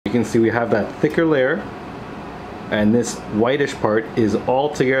You can see we have that thicker layer, and this whitish part is all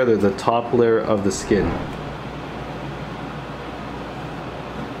together the top layer of the skin.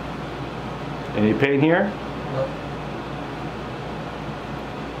 Any pain here? No.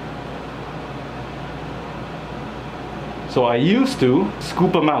 So I used to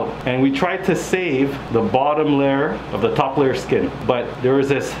scoop them out, and we tried to save the bottom layer of the top layer skin. But there was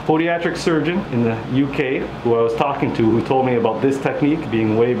this podiatric surgeon in the UK who I was talking to who told me about this technique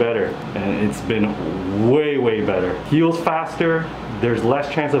being way better. And it's been way, way better. Heals faster, there's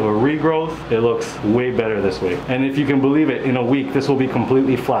less chance of a regrowth. It looks way better this way. And if you can believe it, in a week this will be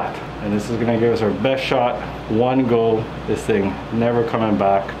completely flat. And this is gonna give us our best shot. One go, this thing never coming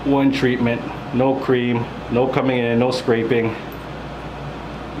back. One treatment, no cream, no coming in, no scraping,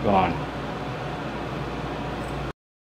 gone.